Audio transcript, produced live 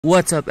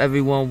What's up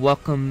everyone,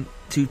 welcome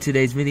to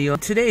today's video.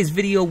 In today's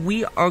video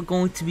we are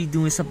going to be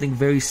doing something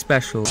very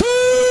special.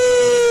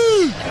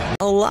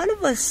 A lot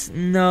of us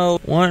know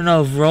one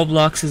of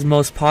Roblox's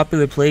most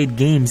popular played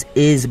games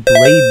is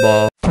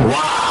BladeBall.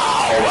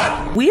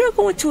 Wow! We are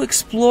going to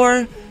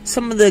explore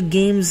some of the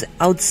games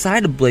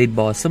outside of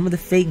BladeBall, some of the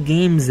fake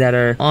games that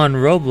are on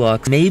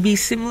Roblox, maybe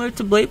similar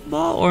to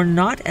BladeBall or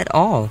not at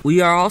all. We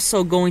are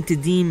also going to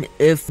deem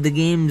if the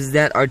games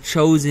that are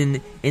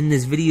chosen in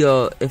this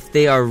video, if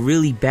they are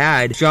really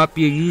bad. Drop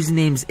your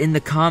usernames in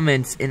the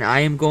comments and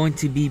I am going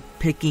to be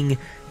picking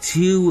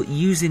 2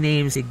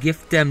 usernames to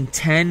gift them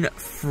 10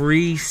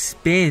 free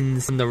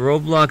spins from the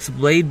Roblox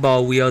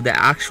BladeBall wheel, the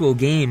actual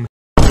game.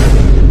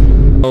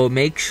 So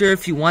make sure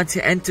if you want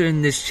to enter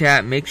in this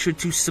chat, make sure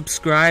to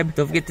subscribe,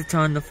 don't forget to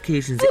turn on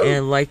notifications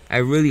and like. I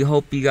really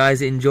hope you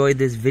guys enjoyed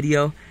this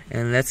video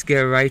and let's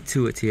get right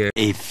to it here.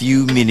 A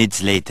few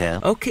minutes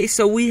later. Okay,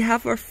 so we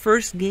have our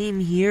first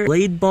game here,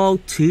 BladeBall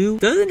 2.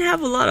 Doesn't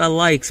have a lot of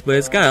likes, but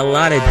it's got a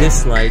lot of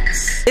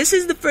dislikes. This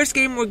is the first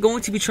game we're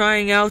going to be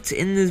trying out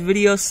in this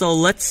video, so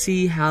let's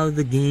see how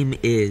the game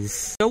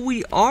is. So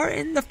we are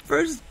in the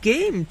first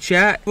game,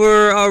 chat,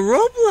 for a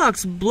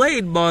Roblox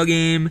BladeBall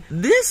game.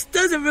 This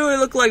doesn't really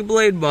look like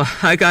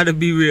BladeBall, I gotta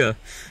be real.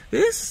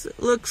 This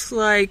looks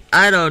like,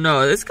 I don't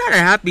know, it's got a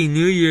Happy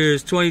New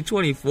Year's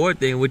 2024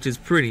 thing, which is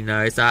pretty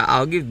nice.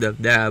 I'll give them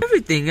that.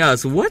 Everything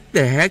else, what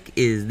the heck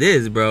is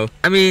this, bro?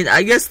 I mean,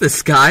 I guess the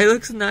sky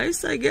looks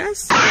nice, I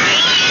guess.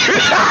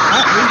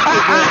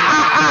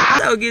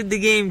 I'll give the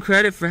game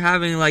credit for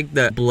having, like,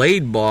 the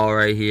blade ball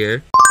right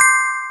here.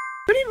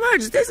 Pretty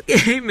much, this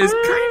game is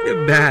kind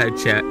of bad,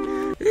 chat.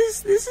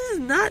 This is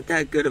not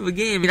that good of a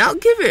game. I mean, I'll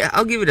give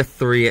it a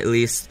 3 at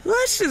least.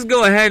 Let's just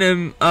go ahead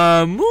and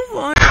move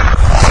on.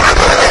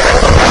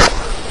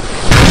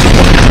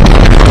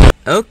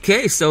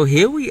 Okay, so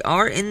here we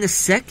are in the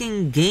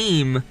second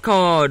game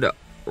called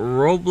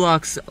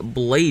Roblox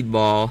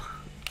BladeBall.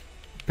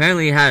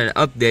 Apparently it had an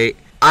update.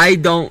 I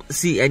don't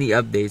see any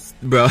updates,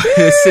 bro.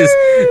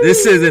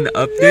 This is an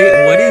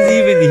update. What is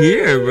even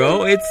here,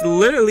 bro? It's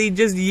literally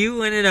just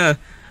you and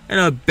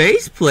a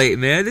base plate,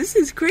 man. This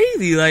is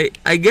crazy. Like,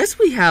 I guess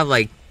we have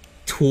like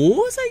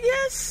tools, I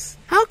guess?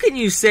 How can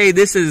you say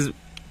this is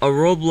a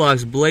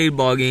Roblox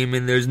BladeBall game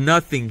and there's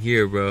nothing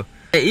here, bro?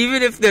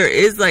 Even if there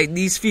is like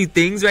these few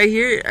things right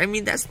here, I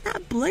mean, that's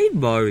not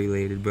BladeBall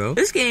related, bro.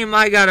 This game,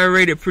 I gotta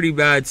rate it pretty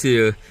bad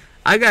too.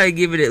 I gotta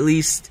give it at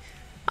least,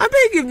 I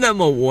better give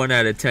them a 1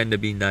 out of 10 to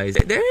be nice.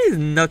 There is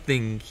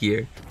nothing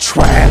here.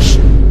 Trash.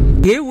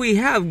 Here we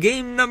have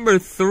game number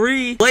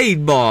 3,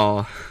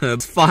 BladeBall.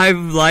 5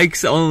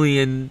 likes only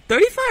and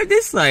 35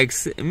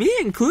 dislikes, me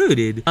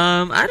included.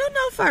 I don't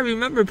know if I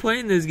remember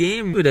playing this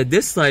game with a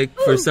dislike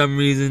for some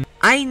reason.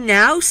 I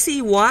now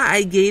see why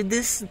I gave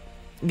this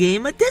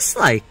game a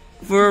dislike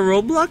for a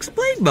Roblox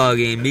BladeBall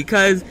game,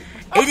 because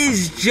it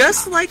is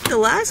just like the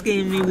last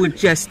game we were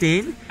just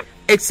in,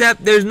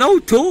 except there's no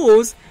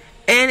tools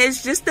and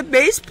it's just a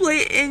base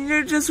plate and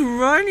you're just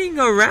running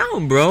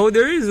around, bro.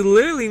 There is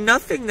literally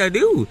nothing to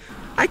do.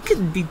 I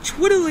could be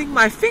twiddling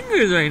my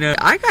fingers right now.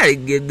 I gotta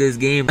give this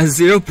game a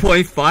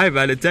 0.5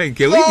 out of 10.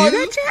 Can we do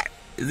that, chat?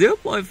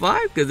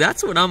 0.5? Because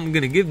that's what I'm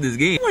gonna give this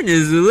game. One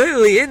is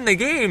literally in the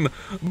game.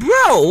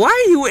 Bro, why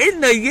are you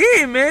in the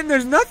game, man?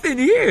 There's nothing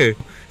here.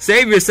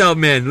 Save yourself,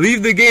 man.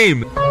 Leave the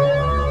game.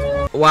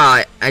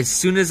 Wow, as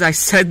soon as I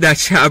said that,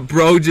 chat,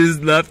 bro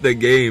just left the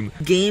game.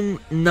 Game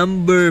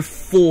number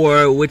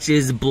 4, which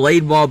is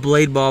BladeBall,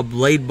 BladeBall,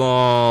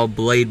 BladeBall,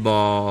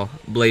 BladeBall,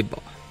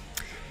 BladeBall.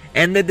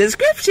 And the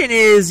description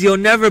is, you'll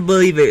never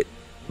believe it,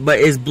 but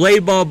it's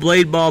BladeBall,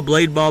 BladeBall,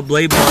 BladeBall,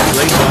 BladeBall,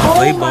 BladeBall,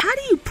 BladeBall. How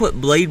do you put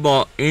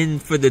BladeBall in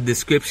for the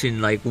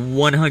description like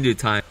 100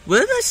 times?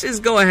 Well, let's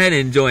just go ahead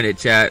and join it,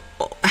 chat.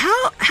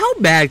 How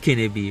bad can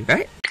it be,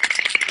 right?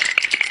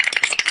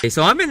 Okay,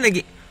 so I'm in the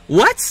game.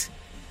 What?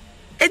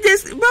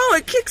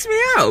 It kicks me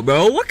out,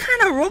 bro. What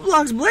kind of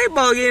Roblox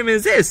BladeBall game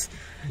is this?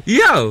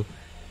 Yo,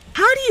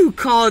 how do you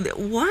call it?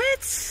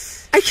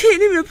 What? I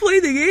can't even play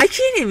the game. I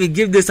can't even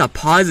give this a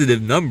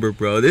positive number,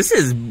 bro. This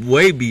is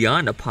way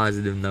beyond a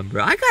positive number.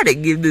 I gotta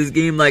give this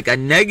game like a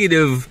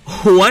negative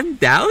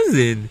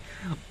 1,000.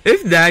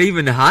 If that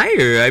even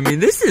higher. I mean,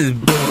 this is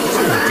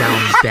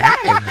down bad.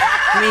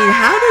 I mean,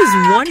 how does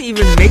one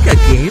even make a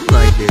game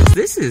like this?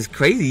 This is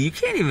crazy. You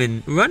can't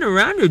even run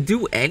around or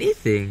do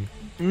anything.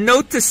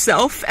 Note to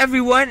self,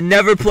 everyone,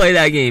 never play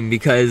that game,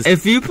 because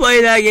if you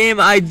play that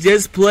game I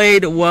just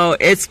played, well,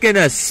 it's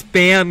gonna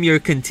spam your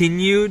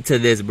continue to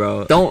this,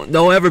 bro. Don't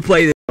ever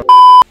play this.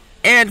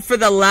 And for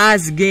the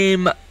last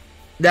game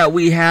that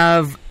we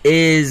have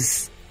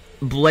is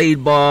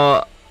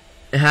BladeBall.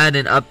 It had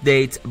an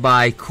update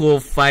by Cool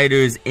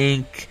Fighters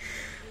Inc.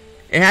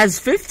 It has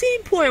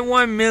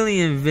 15.1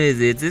 million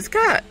visits. It's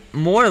got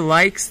more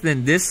likes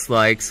than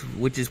dislikes,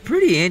 which is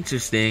pretty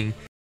interesting.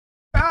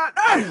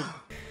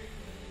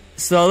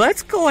 So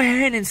let's go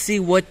ahead and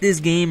see what this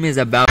game is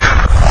about.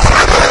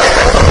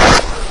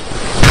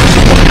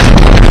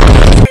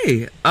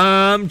 Hey,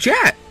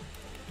 chat.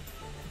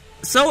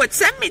 So it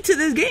sent me to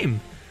this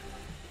game.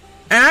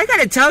 And I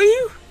gotta tell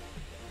you,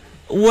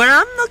 when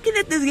I'm looking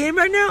at this game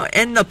right now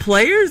and the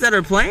players that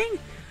are playing,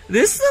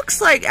 this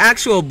looks like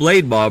actual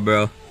BladeBall,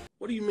 bro.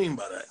 What do you mean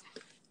by that?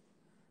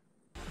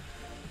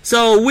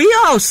 So we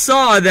all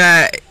saw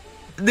that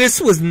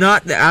this was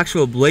not the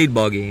actual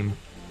BladeBall game.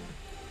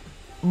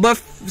 But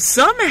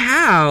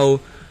somehow,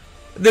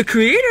 the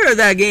creator of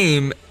that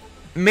game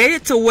made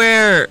it to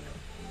where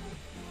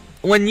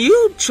when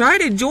you try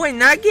to join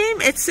that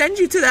game, it sends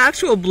you to the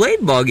actual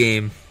BladeBall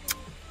game.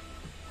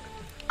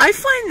 I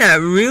find that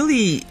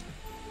really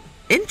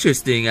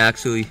interesting,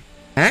 actually.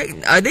 Heck,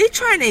 are they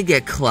trying to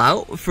get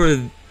clout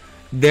for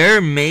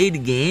their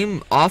made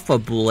game off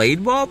of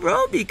BladeBall,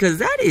 bro? Because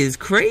that is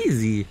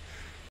crazy.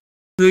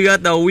 We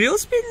got the wheel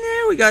spin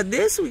there, we got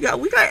this, we got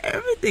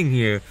everything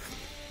here.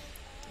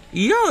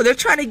 Yo, they're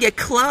trying to get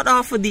clout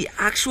off of the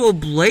actual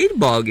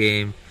BladeBall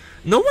game.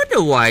 No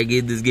wonder why I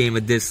gave this game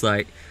a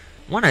dislike.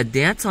 Wanna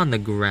dance on the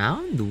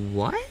ground?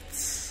 What?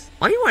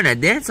 Why you wanna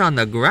dance on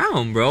the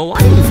ground, bro? Why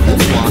are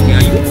you walking?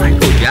 Are you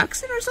Michael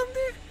Jackson or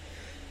something?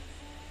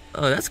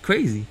 Oh, that's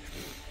crazy.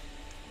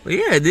 But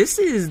yeah, this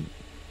is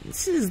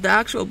the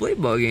actual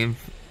BladeBall game.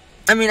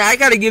 I mean, I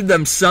gotta give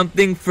them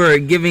something for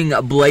giving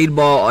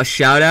BladeBall a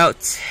shout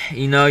out.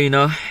 You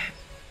know.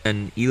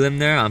 And Elim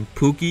there on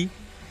Pookie.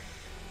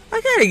 I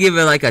gotta give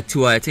it like a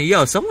 2 out of 10.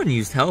 Yo, someone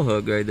used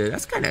Hellhook right there.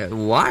 That's kind of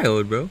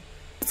wild, bro.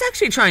 Let's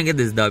actually try and get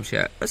this dub,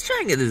 chat. Let's try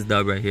and get this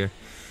dub right here.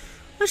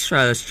 Let's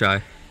try.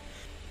 Let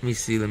me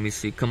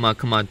see. Come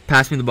on.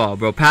 Pass me the ball,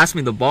 bro. Pass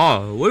me the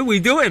ball. What are we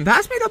doing?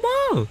 Pass me the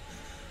ball.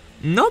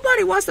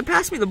 Nobody wants to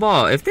pass me the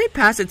ball. If they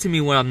pass it to me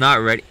when I'm not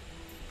ready.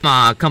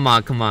 Come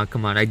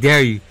on. I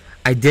dare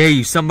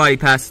you. Somebody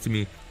pass it to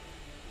me.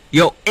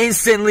 Yo,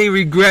 instantly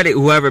regret it,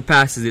 whoever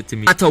passes it to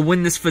me. Got to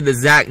win this for the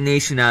Zach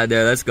Nation out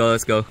there. Let's go.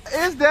 Is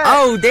that?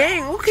 Oh,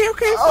 dang. Okay.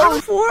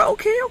 4-4.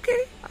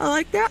 Okay. I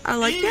like that.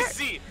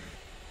 Easy.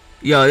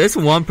 Yo, this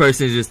one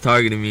person is just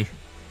targeting me.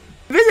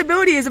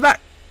 Visibility is about...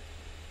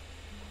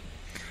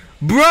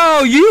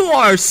 Bro,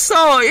 you're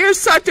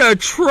such a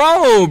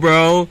troll,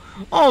 bro.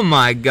 Oh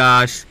my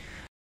gosh.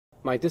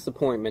 My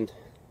disappointment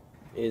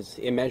is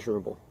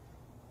immeasurable.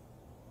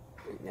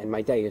 And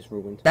my day is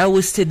ruined. That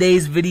was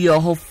today's video.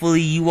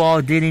 Hopefully you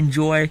all did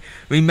enjoy.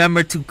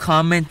 Remember to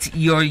comment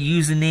your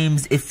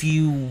usernames if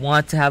you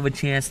want to have a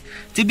chance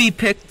to be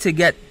picked to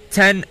get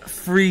 10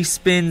 free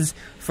spins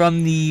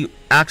from the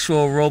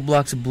actual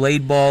Roblox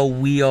BladeBall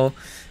wheel.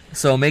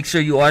 So make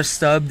sure you are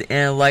subbed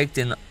and liked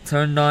and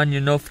turned on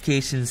your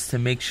notifications to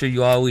make sure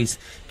you always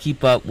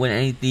keep up with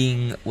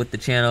anything with the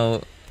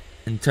channel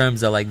in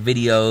terms of like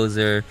videos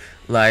or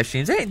live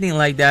streams, anything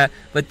like that.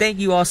 But thank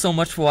you all so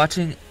much for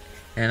watching,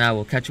 and I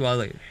will catch you all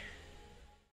later.